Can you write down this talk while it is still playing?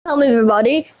Hello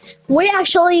everybody. We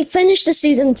actually finished the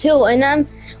season 2 and I'm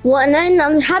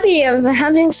happy I'm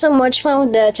having so much fun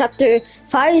with the chapter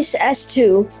 5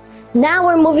 S2. Now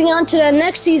we're moving on to the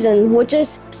next season, which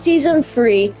is season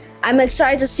 3. I'm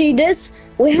excited to see this.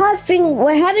 We're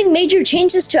having major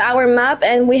changes to our map,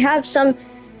 and we have some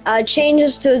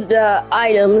changes to the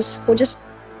items, which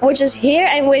is here,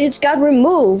 and it got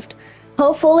removed.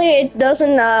 Hopefully it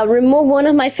doesn't remove one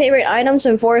of my favorite items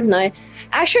in Fortnite.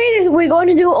 Actually, we're going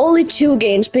to do only 2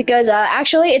 games because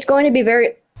actually it's going to be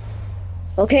very...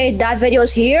 Okay, that video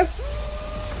is here.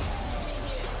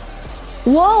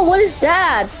 Whoa, what is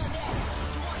that?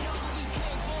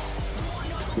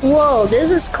 Whoa, this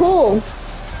is cool.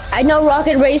 I know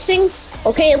rocket racing.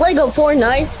 Okay, Lego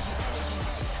Fortnite.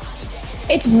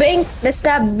 It's Bing. That's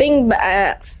that Bing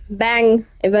Bang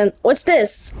event. What's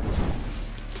this?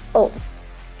 Oh.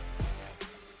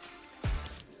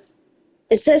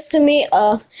 It says to me,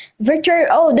 Victor,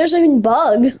 oh, there's even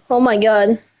bug. Oh my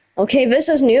god. Okay, this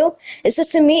is new. It says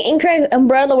to me, incorrect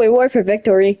umbrella reward for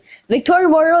victory. Victory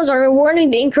warriors are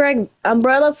rewarding the incorrect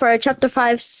umbrella for chapter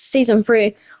 5, season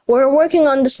 3. We're working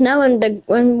on this now, and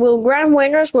when we'll grant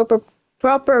winners with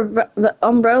proper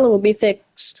umbrella will be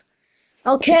fixed.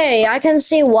 Okay, I can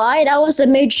see why. That was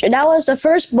the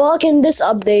first bug in this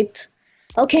update.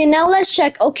 Okay, now let's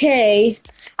check. Okay,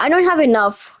 I don't have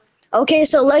enough. Okay,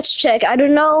 so let's check. I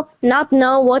don't not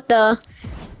know what the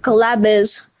collab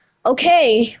is.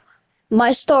 Okay,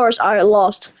 my stores are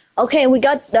lost. Okay, we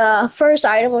got the first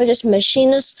item, which is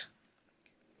machinist,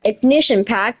 ignition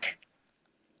pack,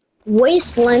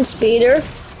 wasteland speeder.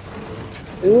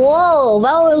 Whoa,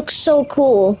 that looks so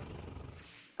cool.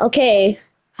 Okay,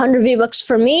 100 V-Bucks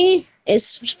for me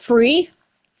is free.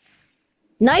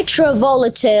 Nitro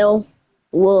volatile.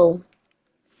 Whoa.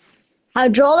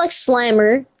 Hydraulic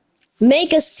slammer.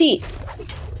 Make a seat.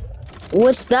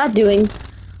 What's that doing?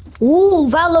 Ooh,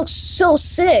 that looks so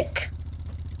sick.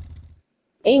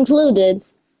 Included.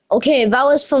 Okay, that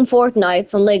was from Fortnite,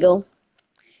 from Lego.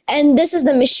 And this is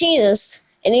the machinist.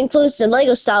 It includes the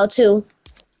Lego style too.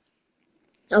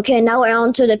 Okay, now we're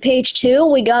on to the page 2.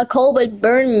 We got Colbert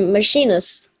Burn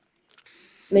Machinist.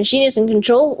 Machinist in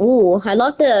control. Ooh, I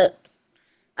love it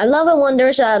when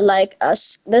there's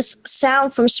this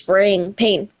sound from spraying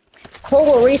paint.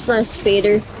 Cobalt Wasteland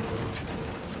Speeder.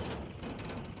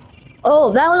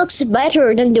 Oh, that looks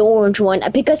better than the orange one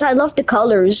because I love the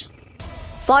colors.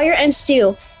 Fire and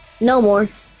steel. No more.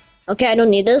 Okay, I don't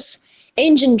need this.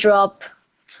 Engine drop.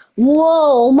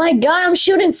 Whoa, my god, I'm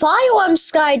shooting fire while I'm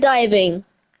skydiving.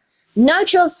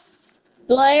 Nitro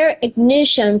flare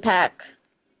ignition pack.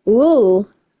 Ooh.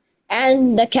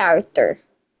 And the character.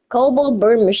 Cobalt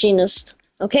Burn Machinist.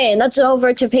 Okay, let's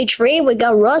over to page 3. We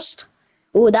got Rust.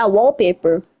 Ooh, that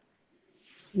wallpaper.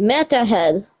 Metal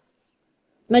head.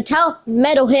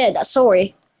 Metal head,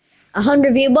 sorry.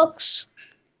 100 V-Bucks.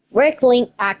 Wreckling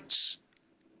axe.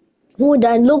 Ooh,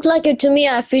 that looked like it to me,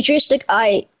 a futuristic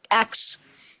axe.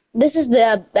 This is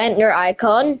the banner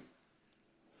icon.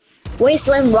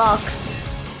 Wasteland rock.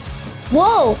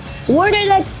 Whoa! Where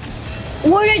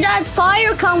did that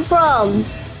fire come from?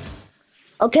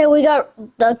 Okay, we got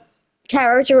the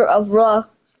character of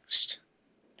Rust.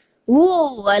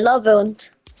 Whoa, I love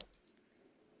it.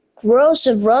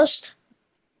 Corrosive rust.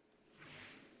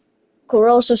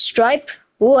 Corrosive stripe.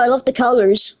 Whoa, I love the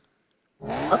colors.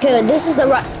 Okay, this is the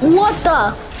right. What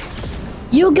the?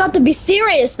 You got to be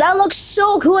serious. That looks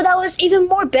so cool. That was even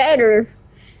more better.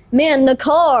 Man, the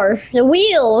car, the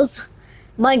wheels.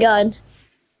 My god.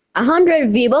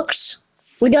 100 V-Bucks.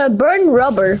 We got burn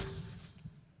rubber.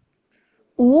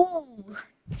 Whoa,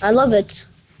 I love it.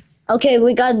 Okay,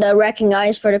 we got the wrecking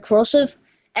eyes for the corrosive,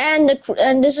 and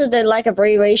this is the like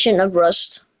abbreviation of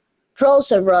rust,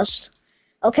 corrosive rust.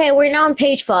 Okay, we're now on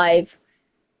page 5.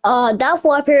 That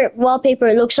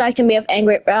wallpaper looks like to me of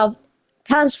Angry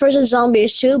Plants vs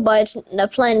Zombies 2, but the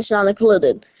plan is not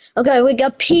included. Okay, we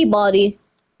got Peabody.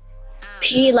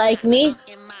 P like me.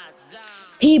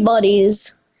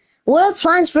 Peabodies. What if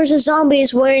Plants vs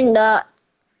Zombies wearing the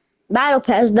battle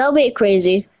pass? That'll be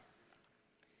crazy.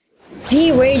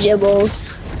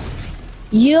 P-Rageables.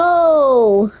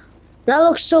 Yo! That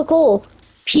looks so cool.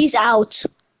 Peace out.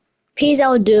 Peace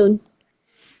out, dude.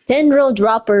 Tendril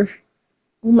Dropper.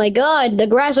 Oh my god, the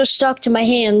grass are stuck to my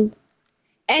hand.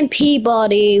 And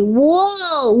Peabody.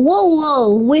 Whoa! Whoa,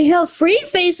 whoa! We have 3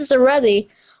 faces already.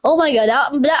 Oh my god,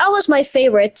 that was my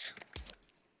favorite.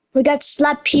 We got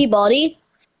Slap Peabody.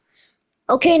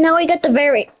 Okay, now we got the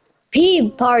very P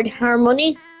part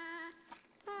harmony.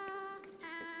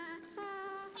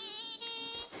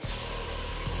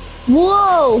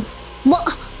 Whoa!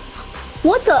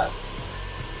 What the?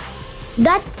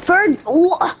 That third.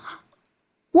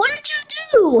 What did you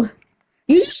do?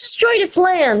 You just destroyed the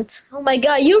plant. Oh my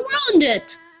god, you ruined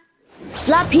it.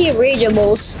 Slap P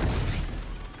readables.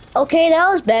 Okay, that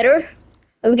was better.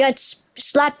 We got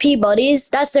Slap P buddies.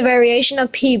 That's the variation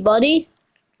of P buddy.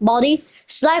 Body.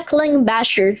 Slap Cling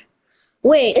Basher.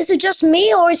 Wait, is it just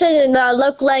me or is it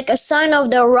look like a sign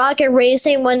of the rocket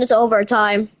racing when it's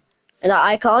overtime? In the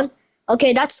icon.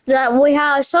 Okay, that's that. We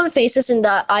have some faces in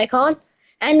the icon.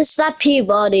 And it's Slap P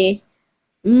body.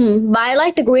 But I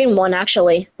like the green one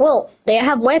actually. Well, they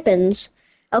have weapons.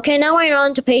 Okay, now we're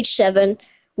on to page 7.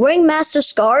 Ringmaster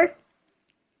Scar,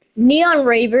 Neon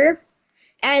Raver,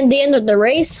 and the end of the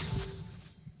race.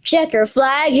 Checker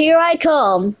flag, here I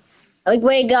come.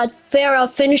 We got Pharaoh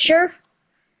Finisher,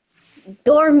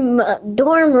 Dome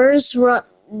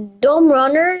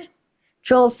Runner,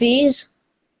 trophies.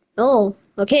 Oh,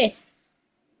 okay.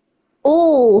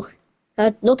 Oh,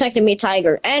 that looked like the meat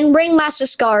tiger. And Ringmaster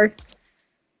Scar.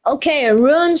 Okay,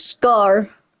 Rune Scar.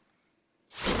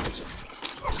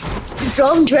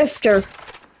 Drum Drifter.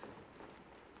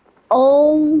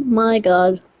 Oh my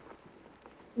god.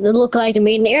 They look like they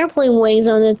made an airplane wings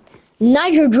on it.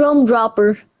 Nitro Drum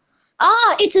Dropper.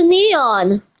 Ah, it's a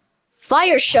neon.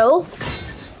 Fire show.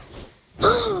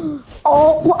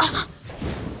 Oh,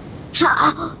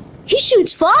 he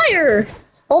shoots fire.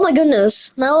 Oh my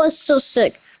goodness, that was so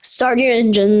sick. Start your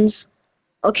engines.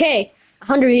 Okay,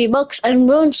 100 V-Bucks and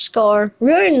Ruin Scar.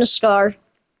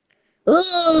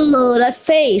 Ooh, that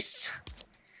face.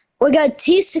 We got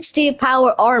T60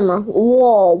 power armor.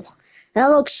 Whoa, that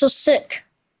looks so sick.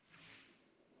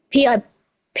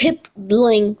 Pip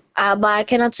bling. But I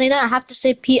cannot say that. I have to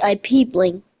say PIP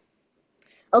bling.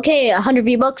 Okay, 100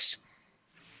 V-Bucks.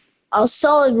 A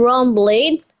solid ROM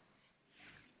blade.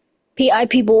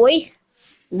 PIP boy.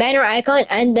 Banner icon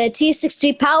and the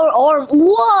T60 power arm.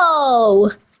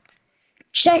 Whoa!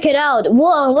 Check it out.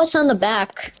 Whoa, what's on the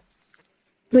back?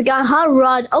 We got Hot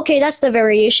Rod. Okay, that's the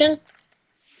variation.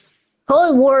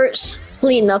 Cold Wars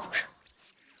cleanup.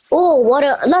 Oh,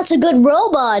 that's a good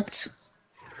robot.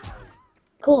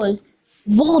 Cool.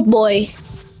 Vault Boy.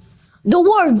 The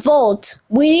word Vault.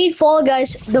 We need Fall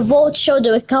Guys. The Vault show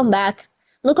to come back.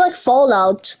 Look like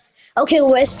Fallout. Okay,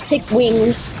 West Tick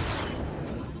Wings.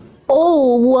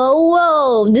 Oh,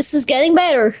 whoa. This is getting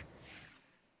better.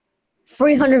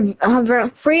 300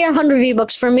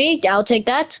 V-Bucks for me. I'll take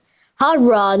that. Hot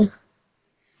Rod.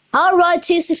 Hot Rod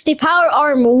T60 power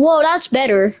armor. Whoa, that's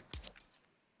better.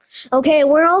 Okay,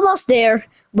 we're almost there.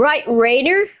 Bright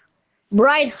Raider.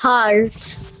 Bright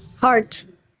Heart.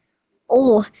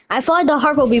 Oh, I thought the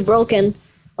heart will be broken.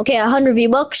 Okay, 100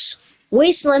 V-Bucks.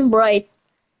 Wasteland Bright.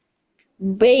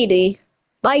 Bitey,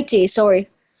 sorry.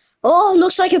 Oh,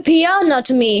 looks like a piano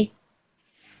to me.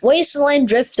 Wasteland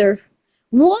Drifter.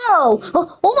 Whoa!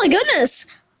 Oh my goodness!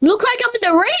 Look like I'm in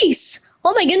the race!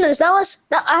 Oh my goodness,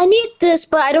 I need this,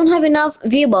 but I don't have enough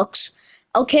V-Bucks.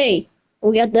 Okay,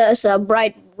 we got this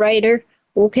Bright Raider.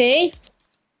 Okay.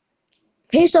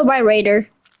 Paste of Bright Raider.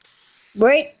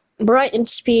 Bright and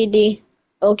speedy.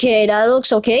 Okay, that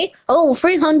looks okay. Oh,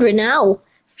 300 now.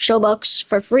 Showbucks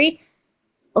for free.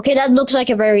 Okay, that looks like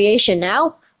a variation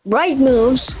now. Bright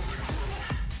moves.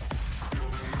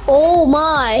 Oh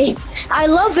my! I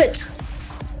love it!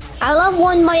 I love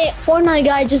when my Fortnite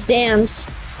guy just dance.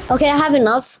 Okay, I have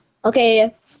enough.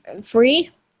 Okay,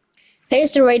 free.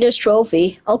 Paste the Raiders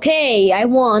trophy. Okay, I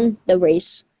won the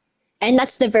race. And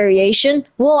that's the variation.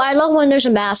 Whoa, I love when there's a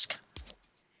mask.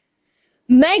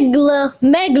 Megalodon.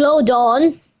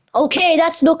 Okay,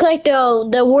 that's look like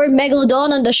the word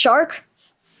Megalodon on the shark.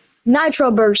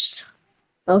 Nitro Burst.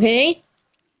 Okay.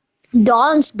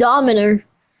 Dawn's Dominator.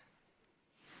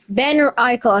 Banner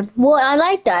icon. Well, I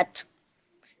like that.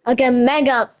 Okay,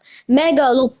 Mega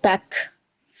look back.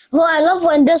 Well, I love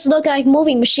when this look like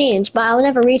moving machines, but I'll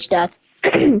never reach that.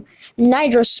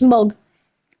 Nitro Smoke.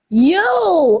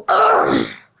 Yo! Ugh,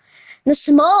 the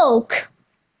smoke!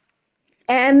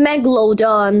 And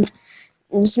Megalodon.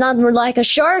 It's not like a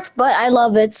shark, but I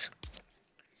love it.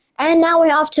 And now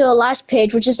we're off to the last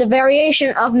page, which is the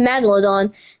variation of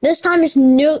Megalodon. This time it's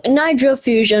new Nitro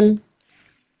Fusion.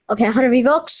 Okay, 100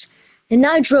 V-Bucks. And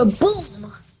Nitro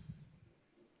Boom!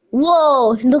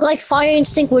 Whoa, it looked like Fire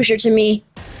Extinguisher to me.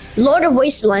 Lord of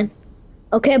Wasteland.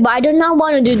 Okay, but I do not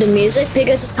want to do the music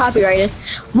because it's copyrighted.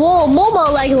 Whoa, Momo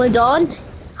Megalodon.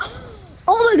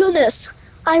 Oh my goodness.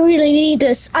 I really need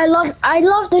this. I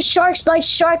love the sharks like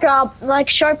shark puppet.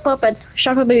 Shark puppet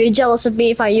would be jealous of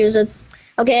me if I use it.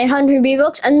 Okay, 100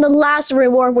 V-Bucks, and the last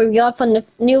reward we got from the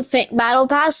new battle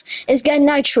pass is get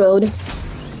nitroed.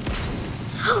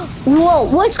 Whoa,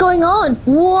 what's going on?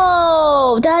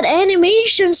 Whoa, that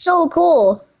animation's so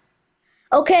cool.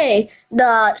 Okay,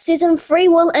 the season 3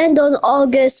 will end on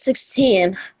August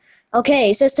 16.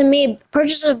 Okay, it says to me,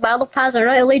 purchases of Battle Pass are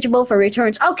not eligible for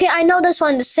returns. Okay, I know this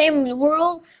one, the same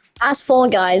rule as Fall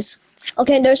Guys.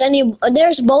 Okay, there's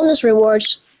bonus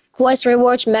rewards, quest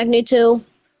rewards, magnitude,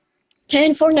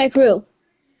 and Fortnite crew.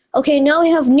 Okay, now we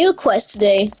have new quests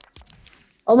today.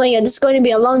 Oh my god, this is going to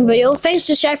be a long video. Thanks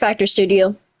to Share Factor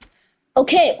Studio.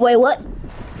 Okay, wait, what?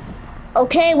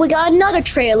 Okay, we got another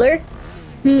trailer.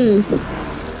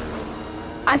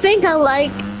 I think I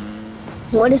like...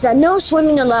 What is that? No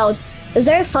swimming allowed. Is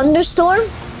there a thunderstorm?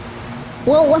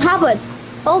 Well, what happened?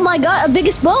 Oh my god, a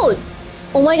biggest boat!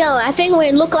 Oh my god, I think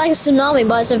it looked like a tsunami,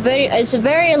 but it's a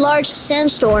very large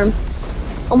sandstorm.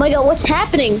 Oh my god, what's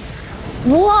happening?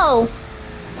 Whoa!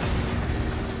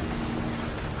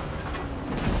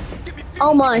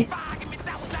 Oh my.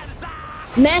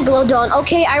 Megalodon.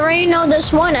 Okay, I already know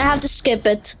this one. I have to skip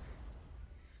it.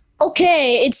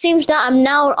 Okay, it seems that I'm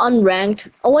now unranked.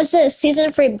 Oh, what's this?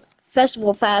 Season 3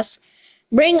 Festival Fast.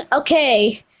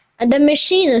 Okay. And the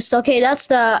Machinist. Okay, that's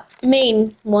the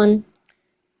main one.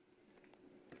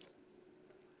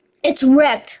 It's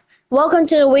wrecked. Welcome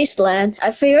to the wasteland.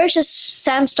 A ferocious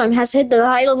sandstorm has hit the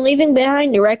island, leaving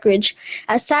behind the wreckage.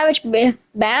 A savage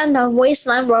band of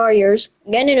wasteland warriors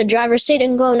get in the driver's seat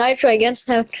and go nitro against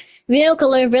the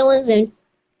vehicular villains in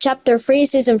Chapter 3,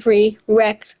 Season 3,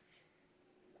 Wrecked.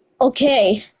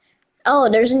 Okay. Oh,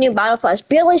 there's a new battle pass.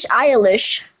 Billish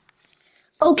Eilish.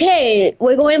 Okay,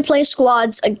 we're going to play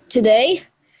squads today.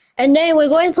 And then we're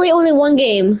going to play only one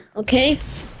game, okay?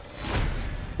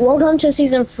 Welcome to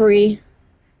Season 3.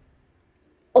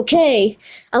 Okay,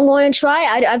 I'm going to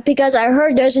try because I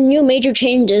heard there's a new major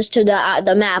changes to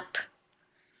the map.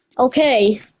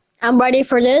 Okay, I'm ready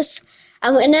for this.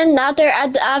 And then after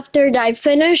I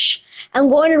finish, I'm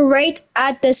going to rate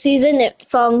at the season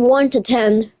from 1 to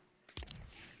 10.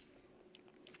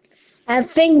 And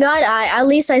thank God at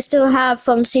least I still have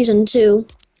from season 2.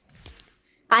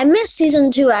 I missed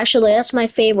season 2 actually. That's my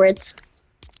favorite.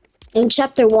 In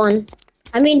chapter 1.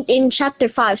 I mean in chapter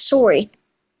 5, sorry.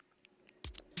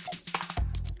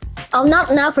 Oh,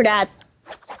 not now for that.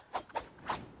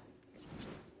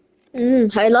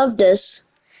 I love this.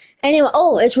 Anyway,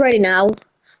 oh, it's ready now.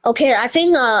 Okay, I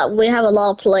think we have a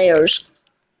lot of players.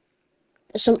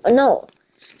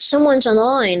 Someone's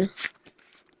online.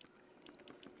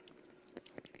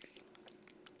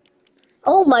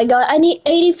 Oh my god, I need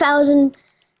 80,000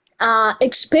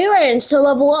 experience to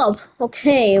level up.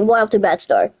 Okay, one of the bad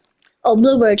start. Oh,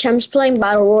 Bluebird Champs playing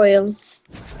Battle Royale.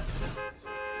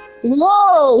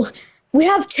 Whoa! We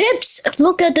have tips!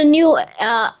 Look at the new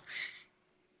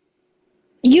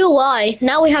UI.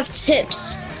 Now we have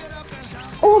tips.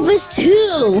 Oh, this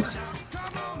too!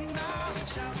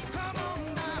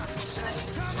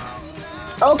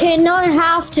 Okay, now I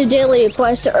have to daily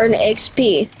quest to earn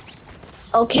XP.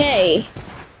 Okay.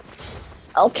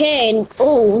 Okay.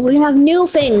 Oh, we have new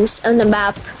things on the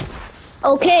map.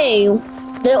 Okay.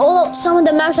 Some of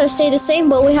the maps are stay the same,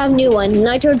 but we have new one.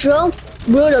 Nitro Drone,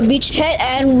 Brutal Beachhead,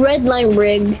 and Red Line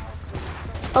Rig.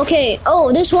 Okay.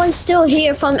 Oh, this one's still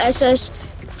here from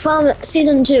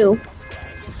season 2.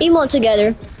 Emote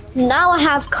together. Now I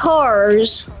have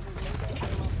cars.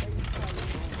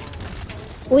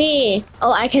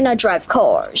 Oh, I cannot drive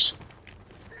cars.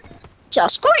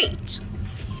 Just great.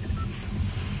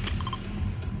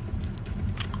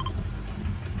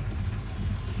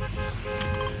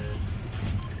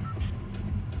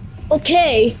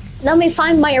 Okay, let me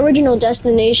find my original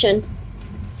destination.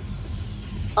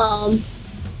 I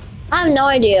have no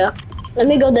idea. Let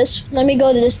me go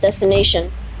to this destination.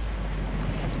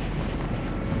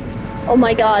 Oh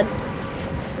my god.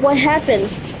 What happened?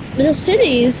 The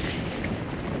cities.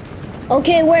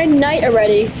 Okay, we're at night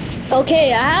already.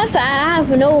 Okay, I have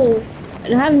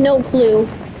no clue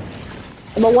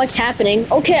about what's happening.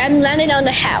 Okay, I'm landing on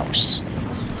the house.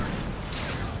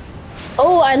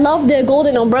 Oh, I love the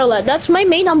golden umbrella. That's my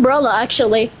main umbrella,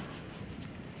 actually.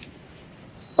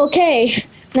 Okay,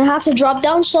 now I have to drop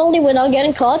down slowly without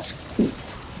getting caught.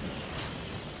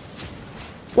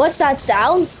 What's that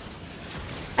sound?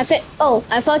 I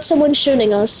thought someone's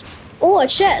shooting us. Oh, a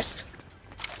chest.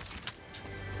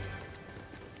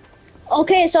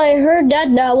 Okay, so I heard that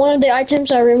one of the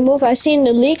items are removed. I've seen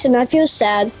the leaks and I feel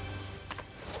sad.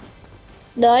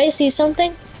 Did I see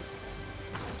something?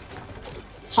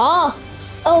 Huh?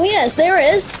 Oh yes, there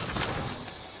it is.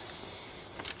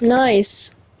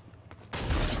 Nice.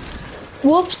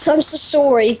 Whoops, I'm so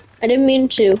sorry. I didn't mean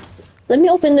to. Let me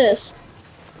open this.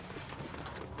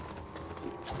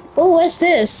 Oh, what's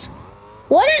this?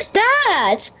 What is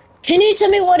that? Can you tell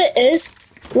me what it is?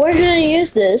 Where can I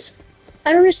use this?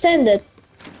 I don't understand it.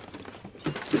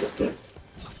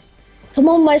 Come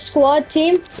on, my squad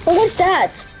team. Oh, what's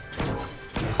that?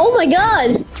 Oh my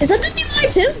god! Is that the new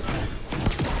item?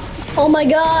 Oh my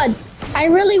god! I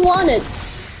really want it.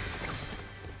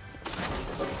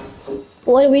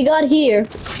 What do we got here?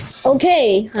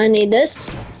 Okay, I need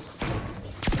this.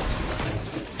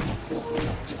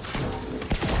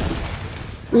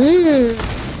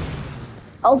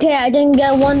 Okay, I didn't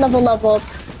get one level up.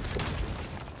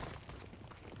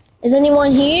 Is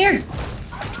anyone here?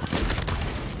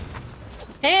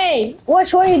 Hey,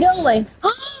 which way are you going?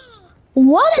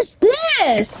 What is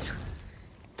this?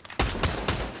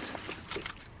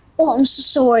 Oh, I'm so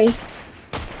sorry.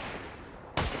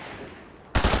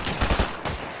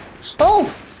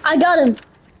 Oh, I got him.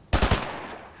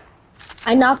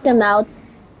 I knocked him out.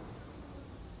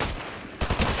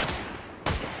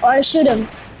 Or I shoot him.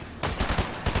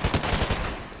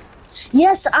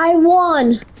 Yes, I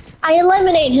won. I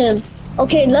eliminate him.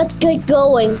 Okay, let's get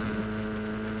going.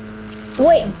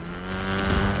 Wait.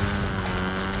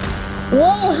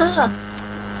 Whoa, huh?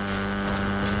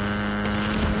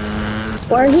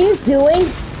 What he's doing?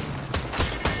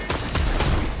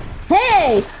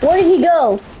 Hey, where did he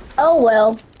go? Oh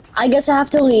well, I guess I have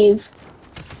to leave.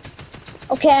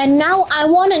 Okay, and now I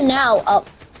want to now up.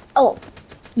 Oh,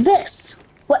 this.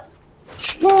 What?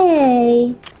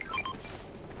 Hey.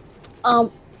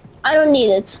 I don't need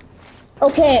it.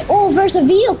 Okay. Oh, there's a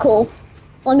vehicle.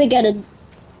 Let me get it.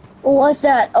 What's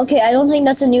that? Okay, I don't think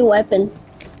that's a new weapon.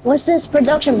 What's this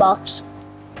production box?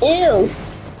 Ew.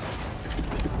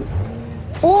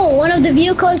 Oh, one of the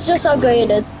vehicles just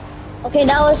upgraded. Okay,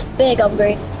 that was big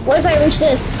upgrade. What if I reach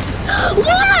this?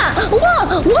 Yeah!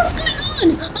 Whoa! What's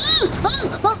going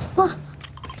on?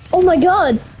 Oh my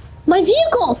god! My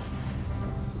vehicle!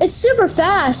 It's super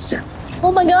fast!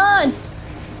 Oh my god!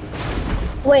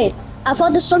 Wait, I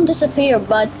thought the storm disappeared,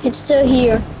 but it's still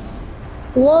here.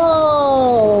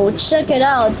 Whoa! Check it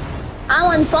out!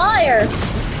 I'm on fire!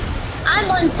 I'm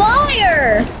on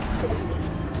fire!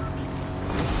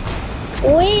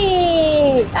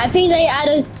 Wee! I think they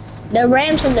added the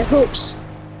ramps and the hoops.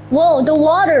 Whoa, the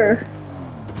water!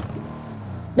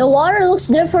 The water looks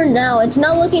different now. It's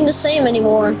not looking the same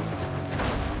anymore.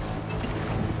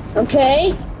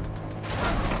 Okay.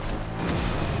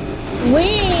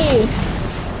 Wee!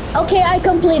 Okay, I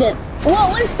completed. Whoa,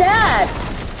 what's that?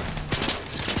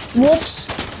 Whoops.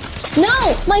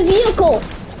 No! My vehicle!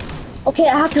 Okay,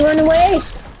 I have to run away.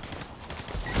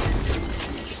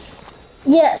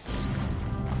 Yes.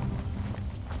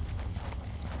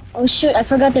 Oh shoot, I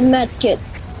forgot the med kit.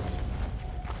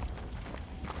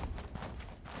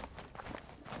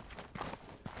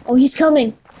 Oh, he's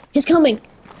coming. He's coming.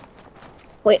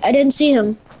 Wait, I didn't see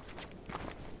him.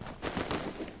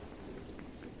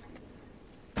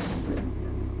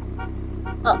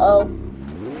 Uh-oh.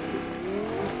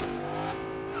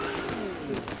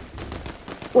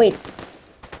 Wait.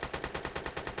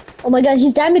 Oh my god,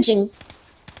 he's damaging.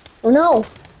 Oh no.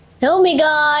 Help me,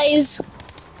 guys.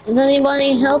 Does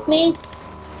anybody help me?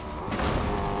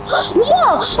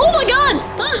 Whoa! Oh my god!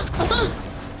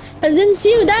 I didn't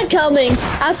see that coming.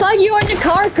 I thought you were in a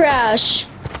car crash.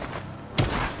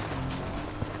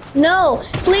 No,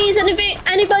 please,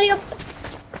 anybody,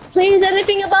 please,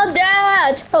 anything about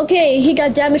that? Okay, he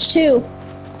got damaged too.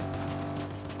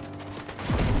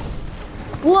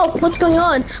 Whoa, what's going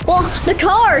on? Well, the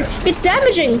car, it's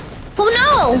damaging. Oh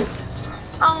no!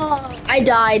 Oh, I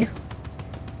died.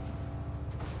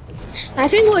 I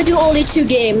think we'll do only 2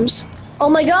 games. Oh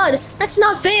my god, that's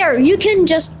not fair. You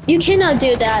cannot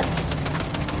do that.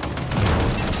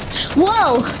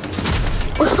 Whoa!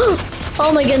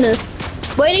 Oh my goodness.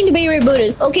 Waiting to be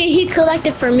rebooted. Okay, he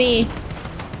collected for me.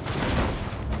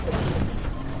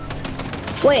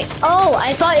 Wait, oh,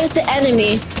 I thought it was the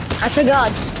enemy. I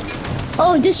forgot.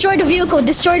 Oh, destroy the vehicle,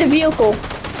 destroy the vehicle.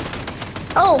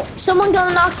 Oh, someone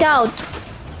got knocked out.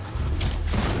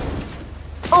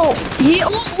 Oh,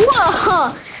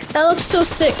 whoa, that looks so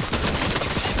sick.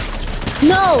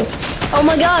 No, oh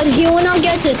my god, he will not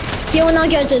get it. He will not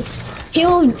get it. We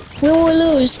will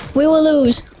lose. We will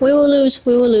lose. We will lose.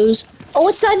 We will lose. Oh,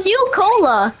 what's that new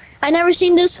cola? I never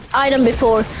seen this item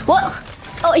before. What?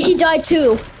 Oh, he died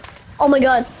too. Oh my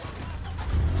god.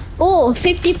 Oh,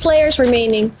 50 players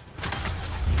remaining.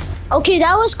 Okay,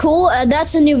 that was cool.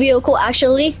 That's a new vehicle,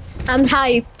 actually. I'm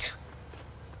hyped.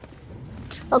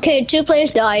 Okay, 2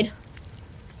 players died.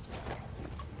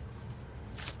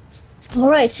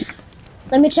 Alright.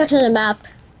 Let me check the map.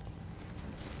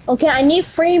 Okay, I need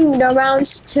 3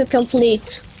 rounds to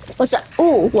complete. What's that?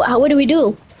 Ooh, what do we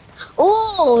do?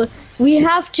 Oh, we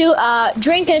have to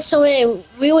drink it so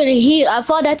we will heal. I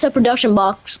thought that's a production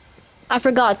box. I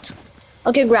forgot.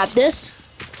 Okay, grab this.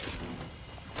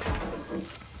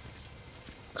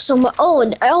 so much.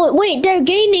 Oh, wait, they're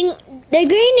gaining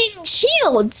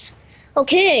shields.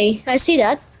 Okay, I see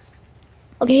that.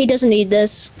 Okay, he doesn't need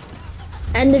this.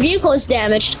 And the vehicle is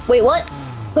damaged. Wait, what?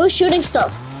 Who's shooting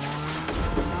stuff?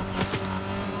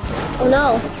 Oh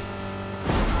no.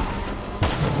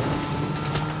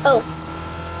 Oh.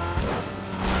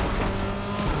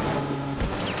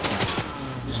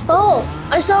 Oh,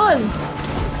 I saw him.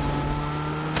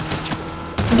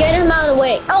 Get him out of the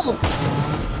way. Oh.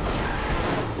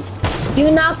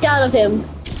 You knocked out of him.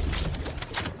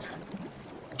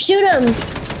 Shoot him.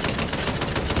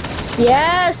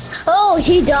 Yes. Oh,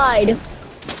 he died.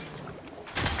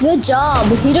 Good job.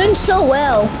 You're doing so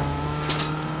well.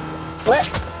 What?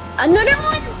 Another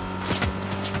one?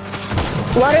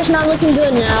 Water's not looking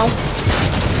good now.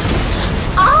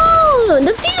 Oh,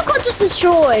 the vehicle just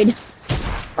destroyed.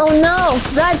 Oh no,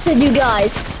 that's it, you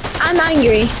guys. I'm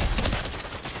angry.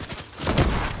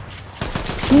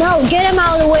 No, get him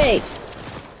out of the way.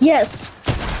 Yes.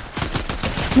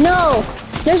 No,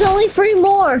 there's only 3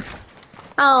 more.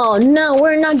 Oh no,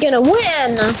 we're not gonna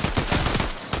win.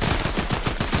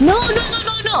 No.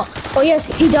 Oh yes,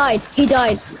 he died. He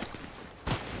died.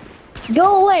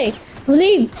 Go away.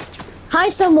 Leave.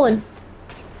 Hide someone.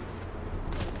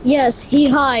 Yes, he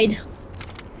hide.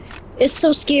 It's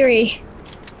so scary.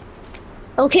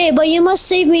 Okay, but you must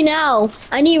save me now.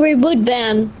 I need reboot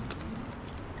ban.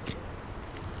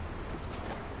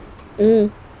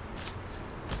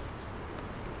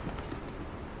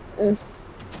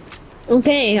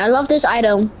 Okay, I love this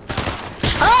item.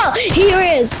 Oh, here he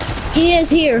is. He is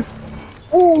here.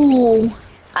 Ooh,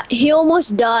 he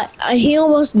almost died. He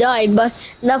almost died, but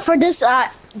not for this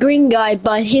green guy.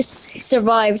 But he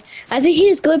survived. I think he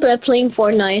is good at playing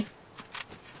Fortnite.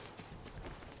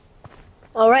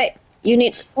 All right, you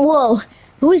need. Whoa,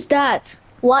 who is that?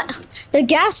 What? The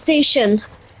gas station.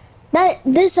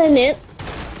 This isn't it.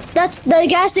 That's the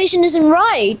gas station isn't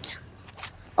right.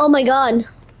 Oh my god.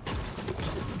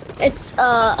 It's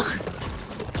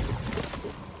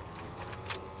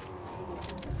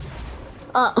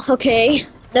okay.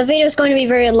 The video is going to be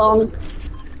very long.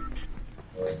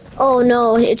 Oh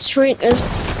no, it's shrink.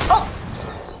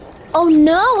 Oh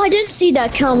no, I didn't see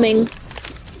that coming.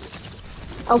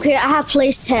 Okay, I have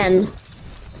place 10.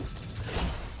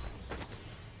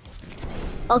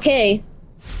 Okay.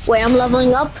 Wait, I'm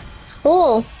leveling up.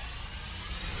 Oh.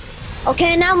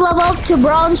 Okay, now I'm level up to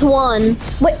bronze 1.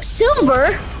 Wait,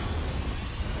 silver?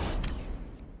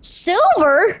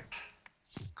 Silver?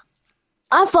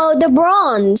 I found the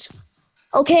bronze.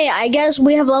 Okay, I guess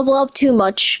we have leveled up too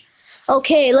much.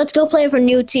 Okay, let's go play for a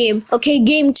new team. Okay,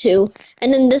 game 2.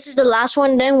 And then this is the last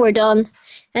one, then we're done.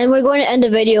 And we're going to end the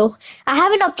video. I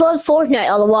haven't uploaded Fortnite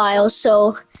in a while,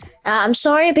 so I'm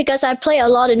sorry because I play a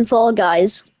lot in Fall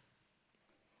Guys.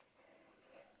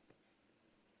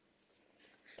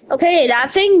 Okay, I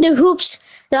think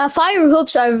the fire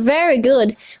hoops are very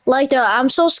good. Like I'm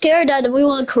so scared that we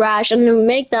will crash and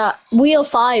make the wheel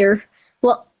fire.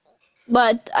 Well,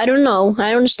 but I don't know.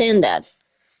 I don't understand that.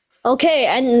 Okay,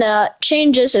 and the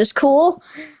changes is cool.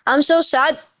 I'm so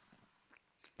sad.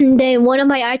 Then one of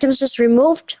my items is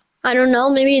removed. I don't know.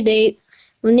 Maybe they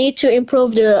need to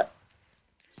improve the.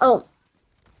 Oh.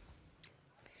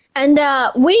 And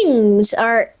the wings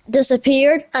are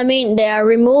disappeared. I mean, they are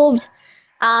removed.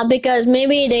 Because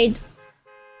maybe they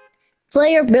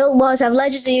player build walls have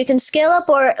ledges that you can scale up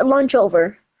or launch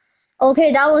over.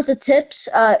 Okay, that was the tips.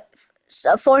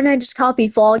 Fortnite just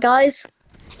copied Fall Guys.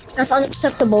 That's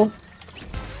unacceptable.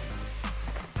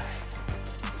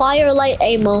 Firelight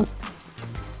ammo.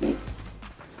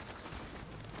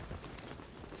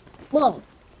 Whoa.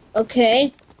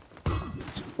 Okay.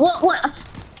 What?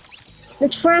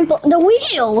 The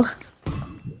wheel.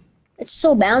 It's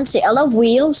so bouncy. I love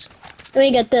wheels. Let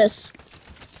me get this.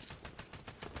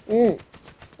 And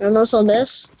also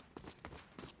this.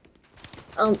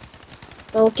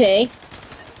 Okay.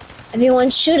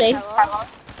 Everyone's shooting.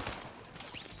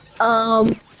 Hello?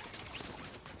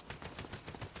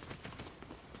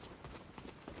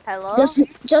 Hello?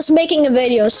 Just making a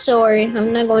video. Sorry,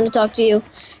 I'm not going to talk to you.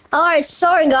 Alright,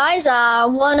 sorry guys.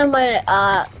 One of my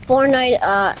Fortnite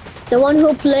the one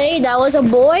who played, that was a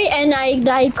boy, and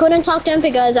I couldn't talk to him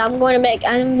because I'm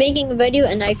making a video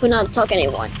and I could not talk to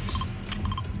anyone.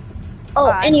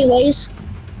 Oh, Bye. anyways.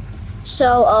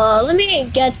 So let me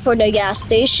get for the gas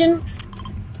station.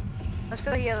 Let's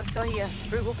go here,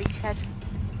 Frugal Beachhead.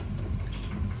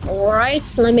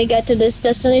 Alright, let me get to this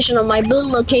destination on my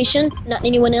blue location, not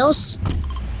anyone else.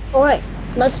 Alright,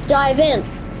 let's dive in.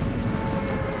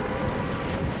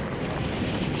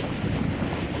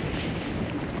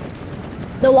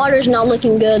 The water's not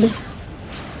looking good.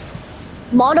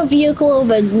 Model vehicle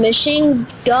with machine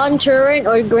gun turret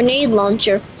or grenade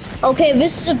launcher. Okay,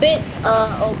 this is a bit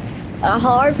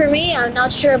hard for me. I'm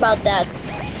not sure about that.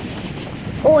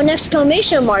 Oh, an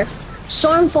exclamation mark.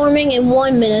 Storm forming in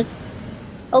 1 minute.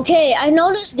 Okay, I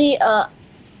noticed the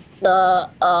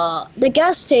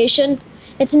gas station.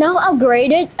 It's now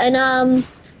upgraded, and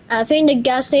I think the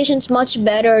gas station's much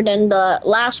better than the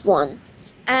last one.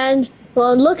 And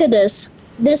well, look at this.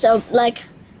 This like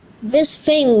this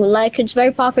thing, like it's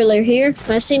very popular here.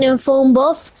 I've seen it in phone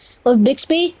booth with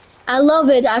Bixby. I love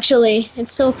it actually.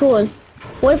 It's so cool.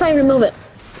 What if I remove it?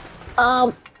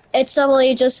 It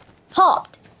suddenly just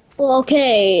popped. Well,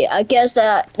 okay, I guess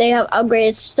that they have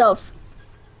upgraded stuff.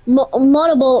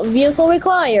 Multiple vehicle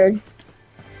required.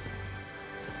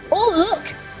 Oh,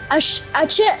 look! A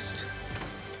chest!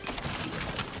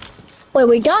 What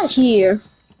we got here?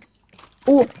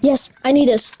 Oh, yes, I need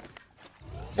this.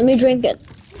 Let me drink it.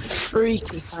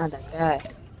 Freaky kind of guy.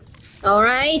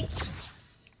 Alright.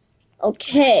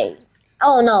 Okay.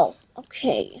 Oh, no.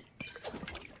 Okay.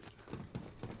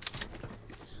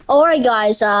 Alright,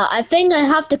 guys, I think I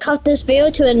have to cut this video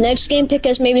to the next game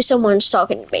because maybe someone's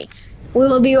talking to me. We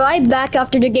will be right back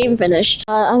after the game finished.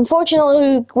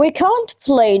 Unfortunately, we can't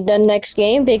play the next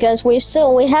game because we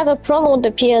have a problem with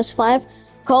the PS5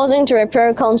 causing to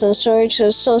repair constant storage.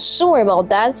 So sorry about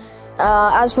that.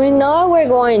 As we know, we're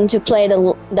going to play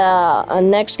the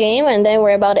next game and then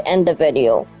we're about to end the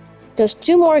video. Just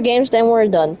 2 more games, then we're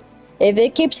done. If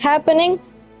it keeps happening,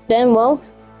 then well,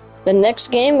 the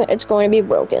next game it's going to be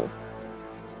broken.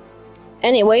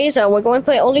 Anyways, we're going to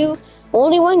play only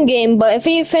 1 game, but if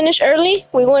we finish early,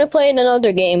 we're going to play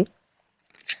another game.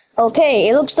 Okay,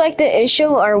 it looks like the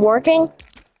issue are working.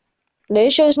 The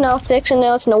issue is now fixed and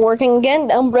now it's not working again.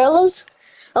 The umbrellas.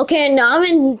 Okay, now I'm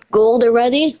in gold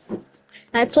already.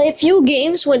 I play a few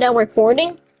games without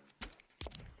recording.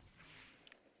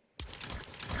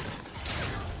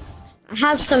 I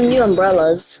have some new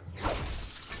umbrellas.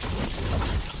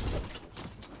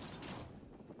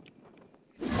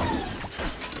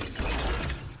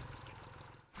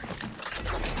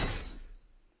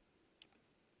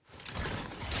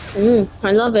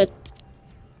 I love it.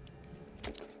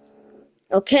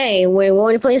 Okay, we're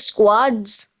going to play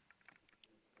squads.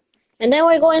 And then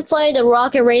we're going to play the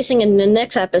rocket racing in the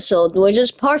next episode, which is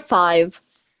part 5.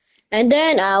 And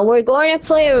then we're going to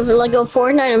play Lego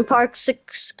Fortnite in part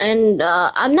 6. And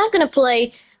I'm not going to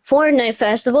play Fortnite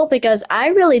Festival because I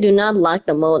really do not like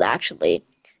the mode actually.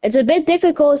 It's a bit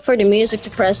difficult for the music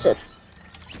to press it.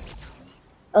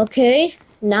 Okay,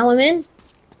 now I'm in.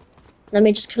 Let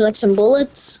me just collect some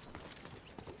bullets.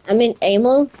 I'm in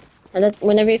ammo. And that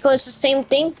whenever you call it's the same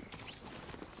thing.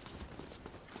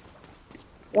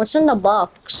 What's in the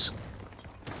box?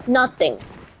 Nothing.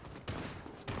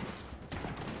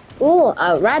 Ooh,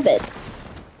 a rabbit.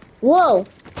 Whoa.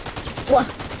 What?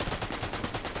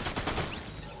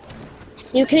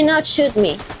 You cannot shoot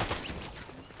me.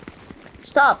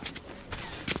 Stop.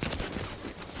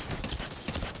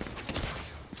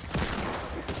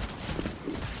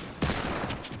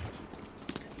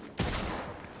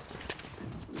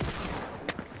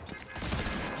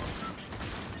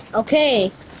 Okay,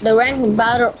 the rank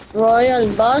battle royal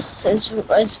boss is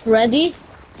ready.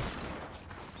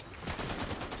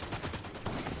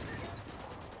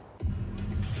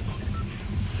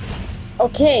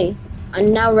 Okay,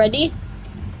 I'm now ready.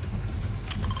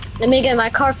 Let me get my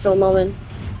card for a moment.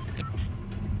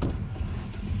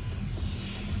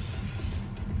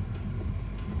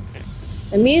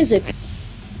 The music.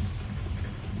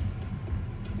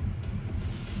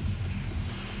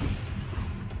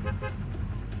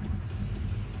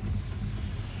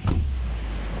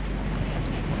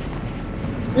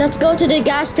 Let's go to the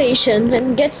gas station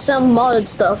and get some modded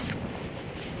stuff.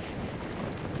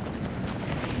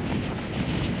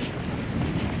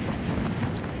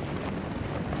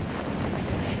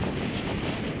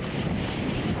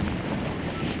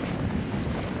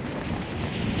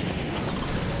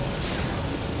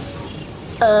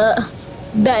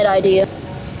 Bad idea.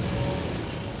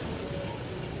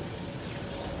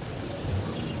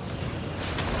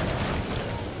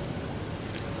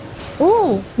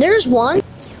 Ooh, there's one.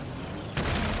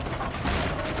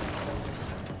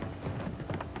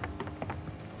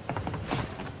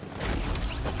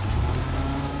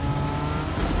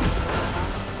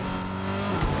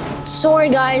 Sorry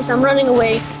guys, I'm running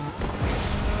away.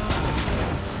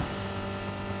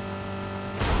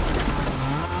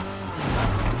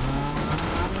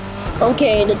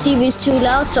 Okay, the TV's too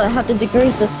loud, so I have to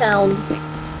decrease the sound.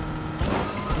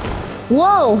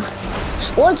 Whoa!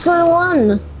 What's going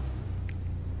on?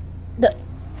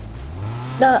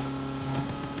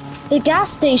 The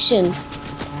gas station.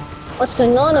 What's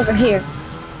going on over here?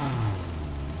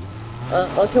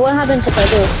 Okay, what happens if I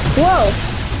do? Whoa!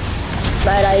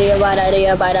 Bad idea, bad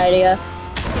idea, bad idea.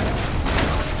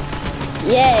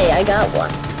 Yay, I got one.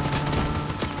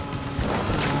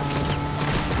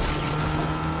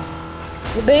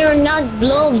 You better not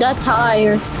blow that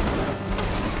tire.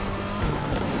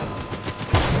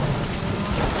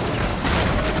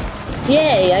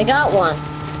 Yay, I got one.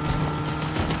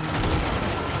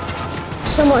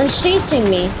 Someone's chasing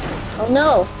me. Oh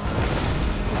no.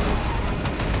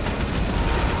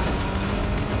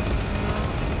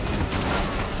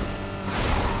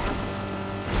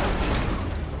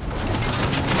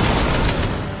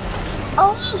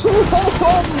 Oh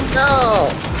no.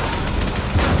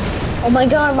 Oh my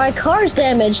god, my car's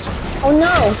damaged. Oh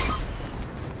no.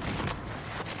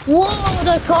 Whoa,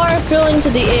 the car flew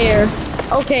into the air.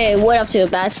 Okay, what up to a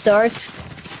bad start?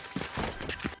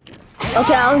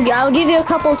 Okay, I'll give you a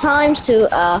couple times to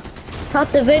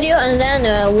cut the video and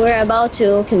then we're about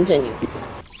to continue.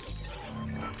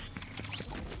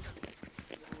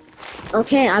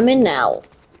 Okay, I'm in now.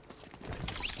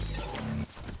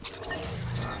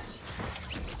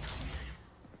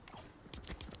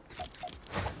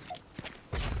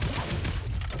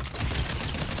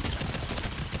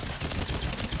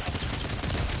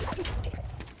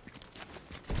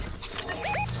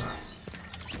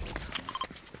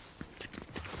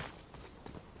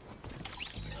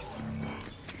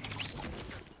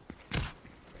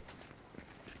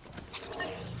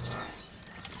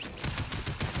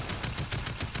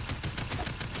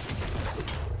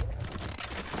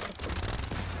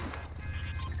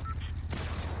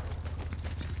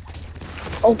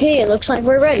 Okay, it looks like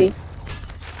we're ready.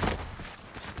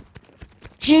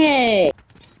 Hey!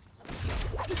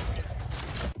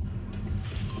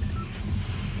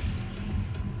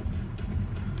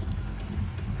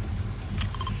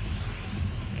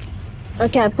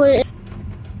 Okay, I put it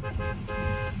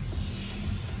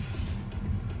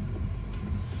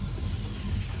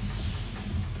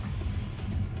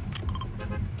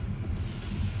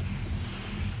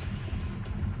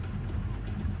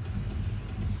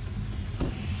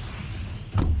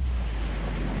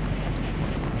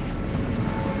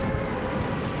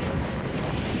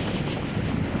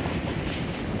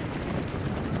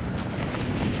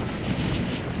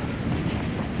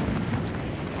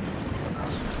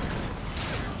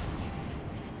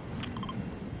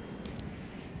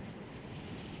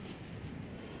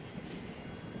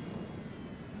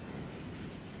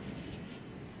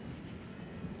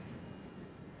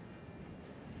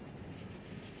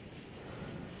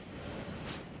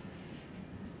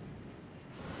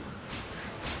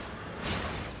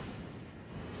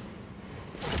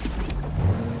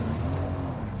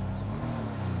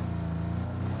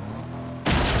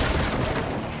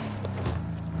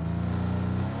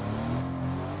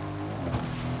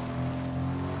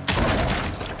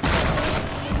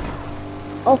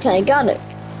Okay, got it.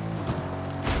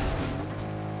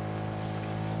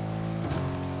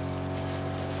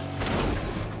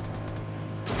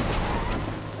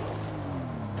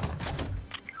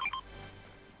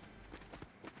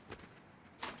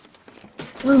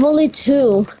 We've only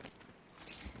two.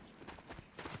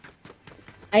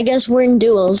 I guess we're in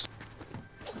duos.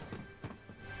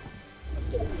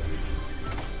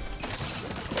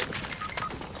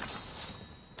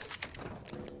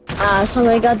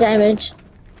 Somebody got damaged.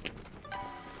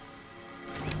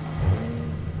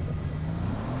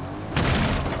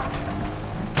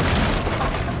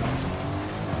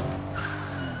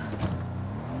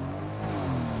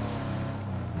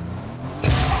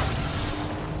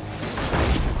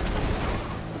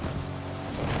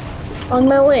 On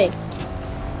my way.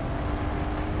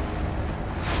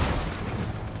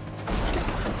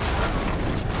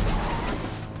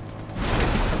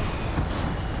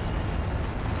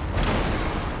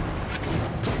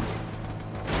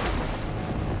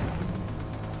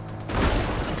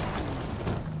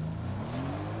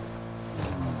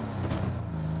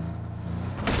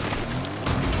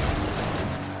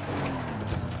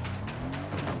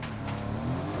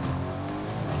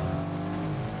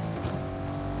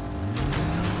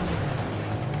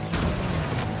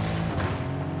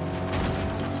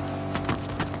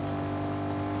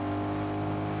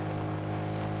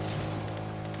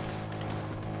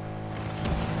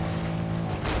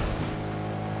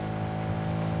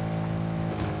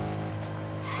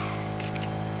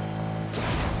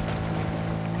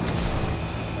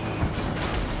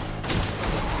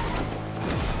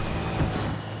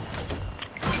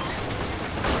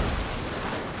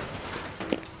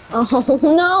 Oh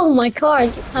no, my car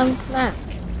comes back.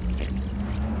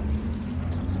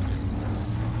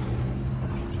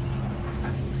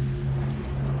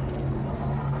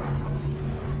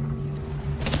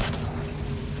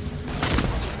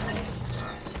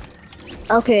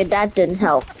 Okay, that didn't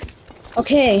help.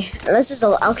 Okay, this is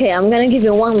okay. I'm gonna give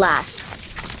you one last.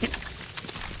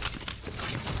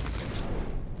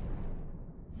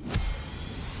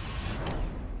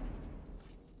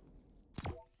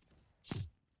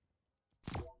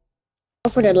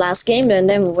 For the last game, and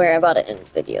then we'll worry about it in the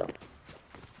video.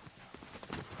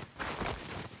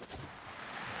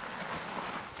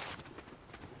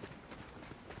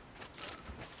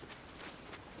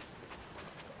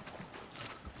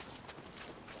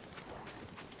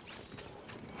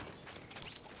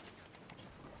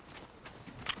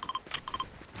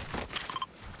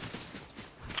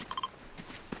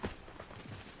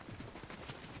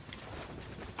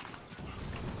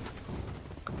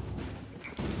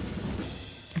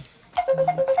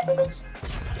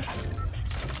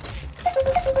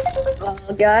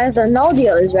 Guys, the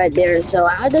audio is right there, so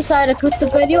I decided to cut the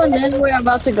video, and then we're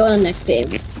about to go to the next game.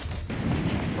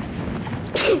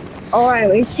 Alright,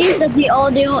 it seems that the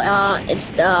audio,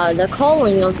 it's the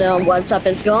calling of the WhatsApp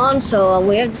is gone, so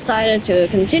we have decided to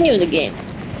continue the game.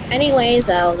 Anyways,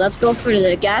 let's go for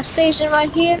the gas station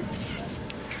right here.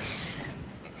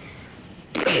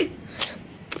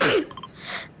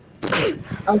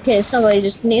 Okay, somebody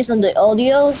just needs on the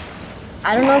audio.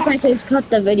 I don't know if I can cut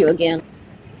the video again.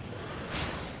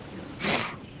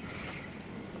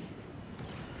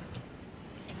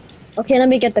 Okay, let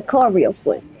me get the car real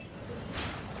quick.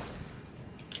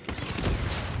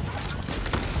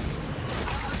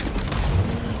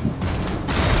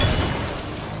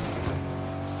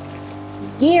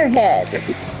 Gearhead.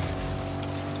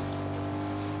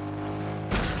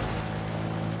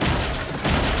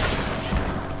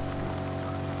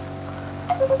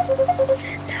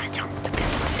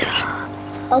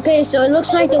 Okay, so it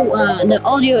looks like the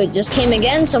audio just came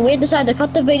again, so we decided to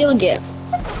cut the video again.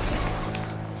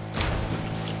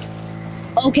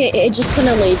 Okay, it just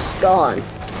suddenly it's gone.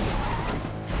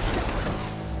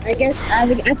 I guess I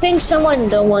think someone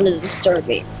don't want to disturb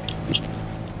me.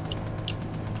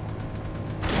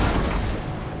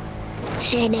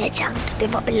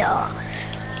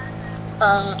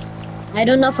 I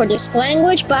don't know for this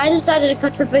language, but I decided to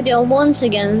cut the video once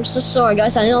again. I'm so sorry,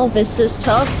 guys. I know this is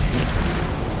tough.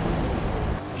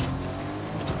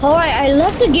 Alright, I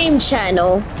left the game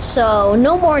channel, so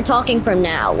no more talking from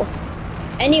now.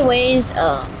 Anyways,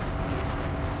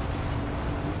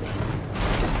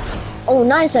 oh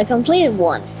nice, I completed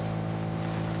one.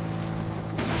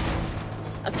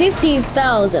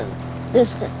 50,000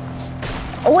 distance.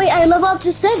 Oh wait, I level up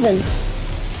to 7.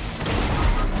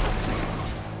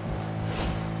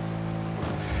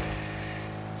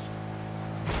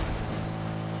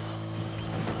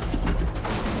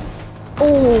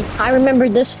 Oh, I remember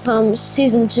this from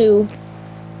season 2.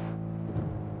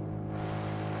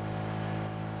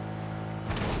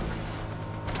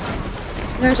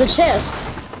 There's a chest.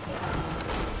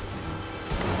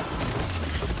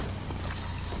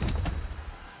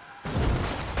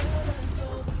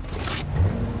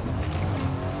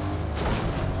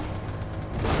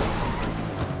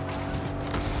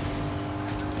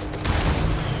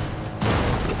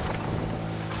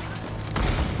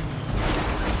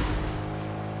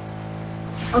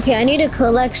 Okay, I need to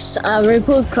collect a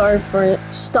report card for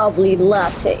Stubbly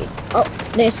Latte. Oh,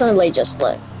 they suddenly just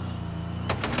left.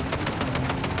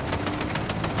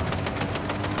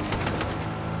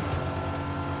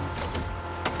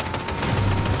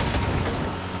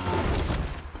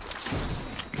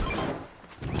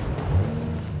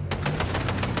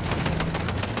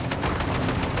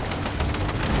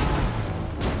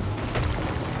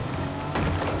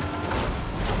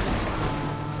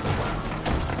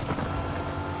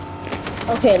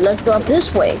 Okay, let's go up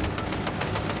this way.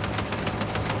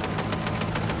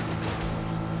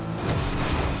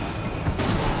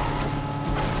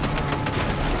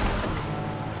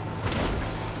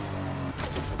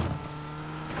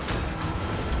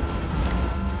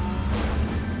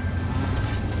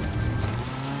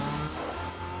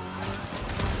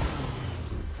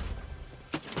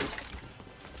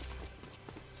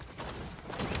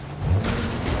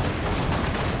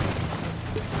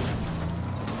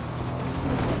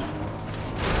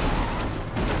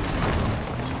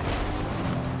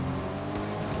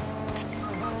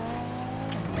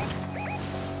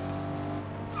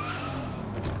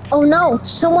 Oh no,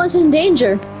 someone's in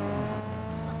danger.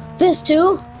 This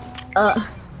too?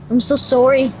 I'm so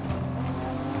sorry.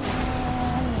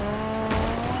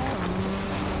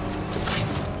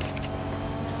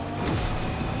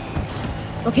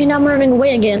 Okay, now I'm running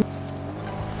away again.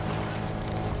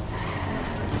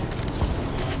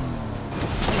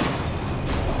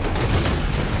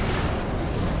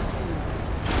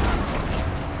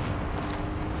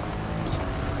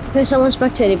 Okay, someone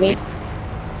spectated me.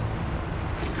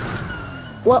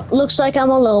 Well, looks like I'm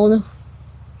alone.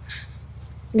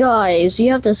 Guys,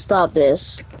 you have to stop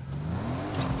this.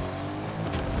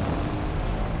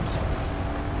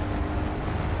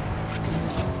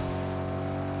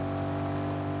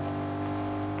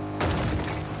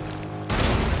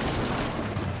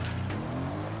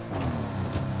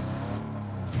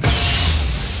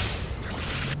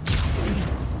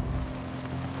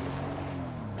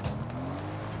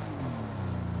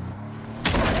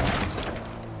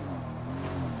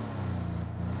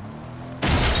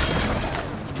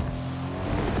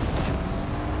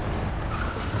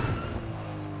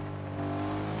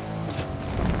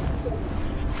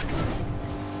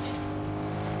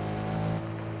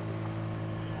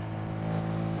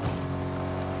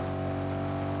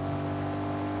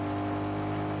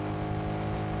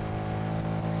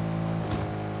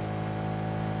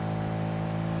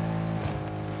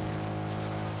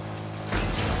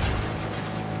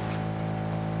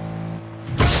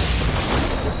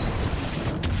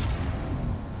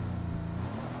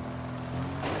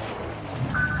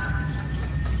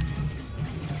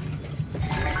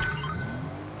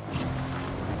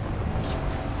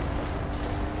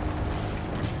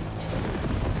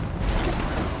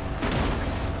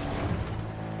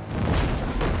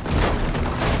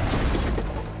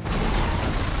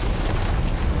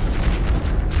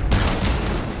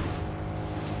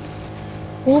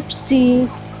 Whoopsie.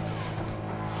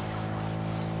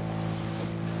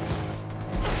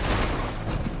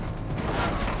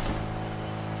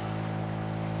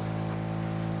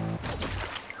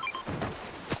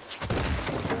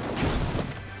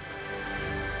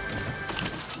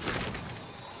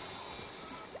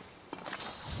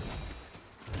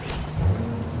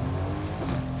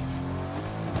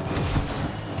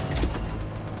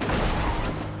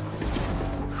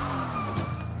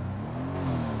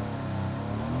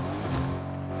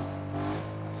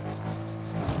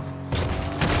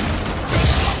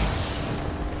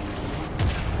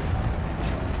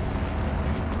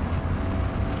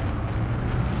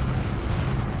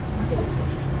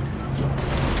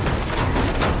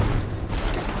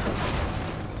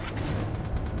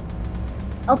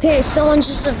 Okay, someone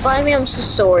just advised me. I'm so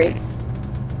sorry.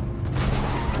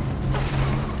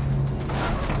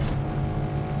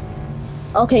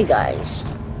 Okay, guys.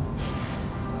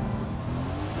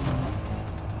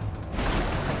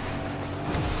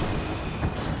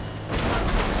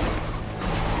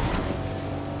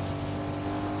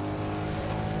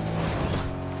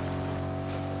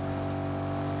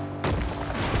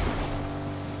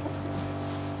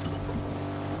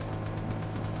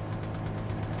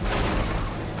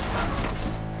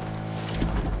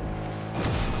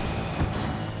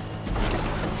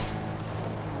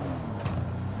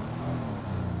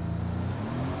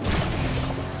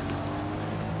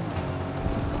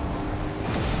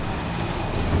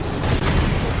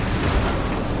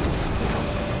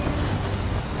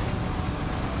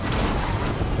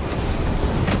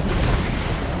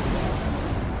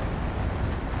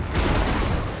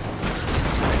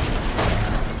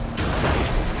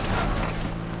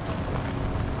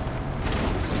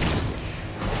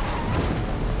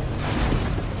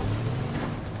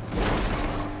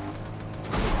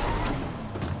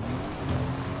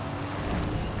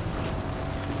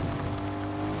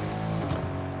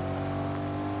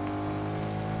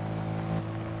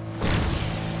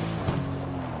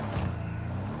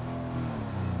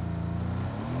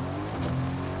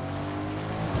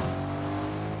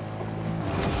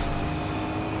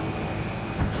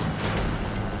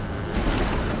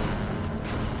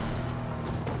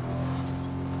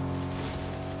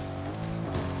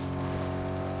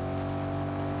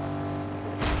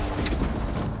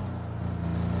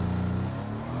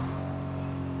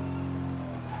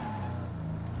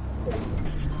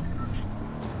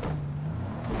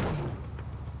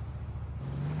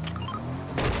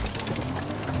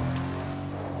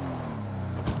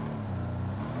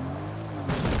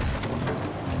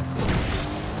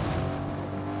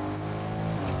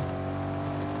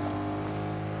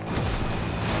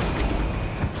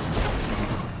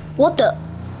 What the?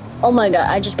 Oh my god,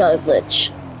 I just got a glitch.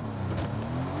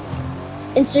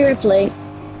 Instant replay.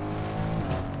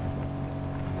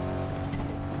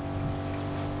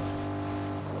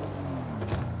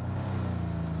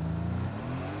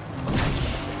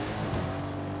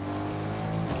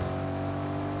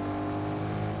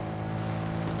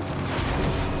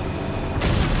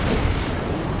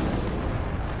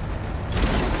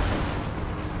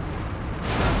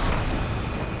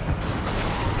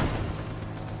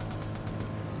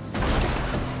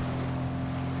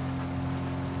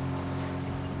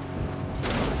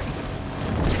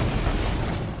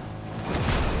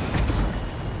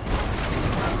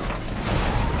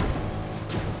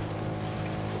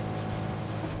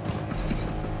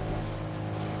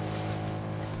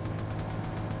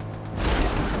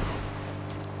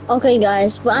 Okay,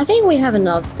 guys, but I think we have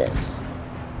enough of this.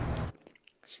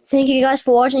 Thank you guys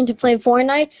for watching to play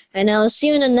Fortnite, and I'll see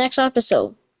you in the next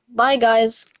episode. Bye,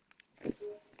 guys.